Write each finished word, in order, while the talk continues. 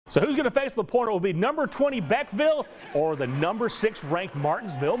So who's going to face the Pointer? Will be number 20 Beckville or the number 6 ranked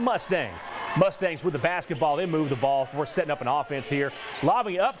Martinsville Mustangs. Mustangs with the basketball. They move the ball. We're setting up an offense here.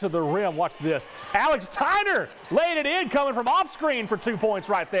 Lobbing it up to the rim. Watch this. Alex Tyner laying it in, coming from off screen for 2 points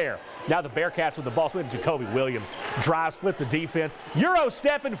right there. Now the Bearcats with the ball. So we have Jacoby Williams. Drive, split the defense. Euro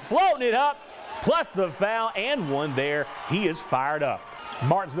stepping, floating it up. Plus the foul and one there. He is fired up.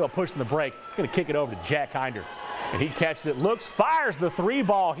 Martinsville pushing the break. Going to kick it over to Jack Hinder. And he catches it, looks, fires the 3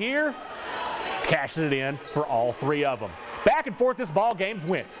 ball here. Cashes it in for all 3 of them. Back and forth this ball game's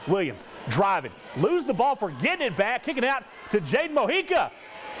went. Williams driving, lose the ball for getting it back, kicking out to Jaden Mojica.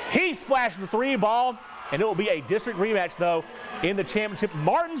 He splashed the 3 ball, and it will be a district rematch, though, in the championship.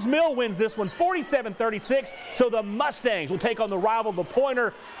 Martinsville wins this one 47-36, so the Mustangs will take on the rival, the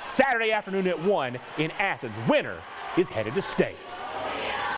Pointer, Saturday afternoon at 1 in Athens. Winner is headed to state.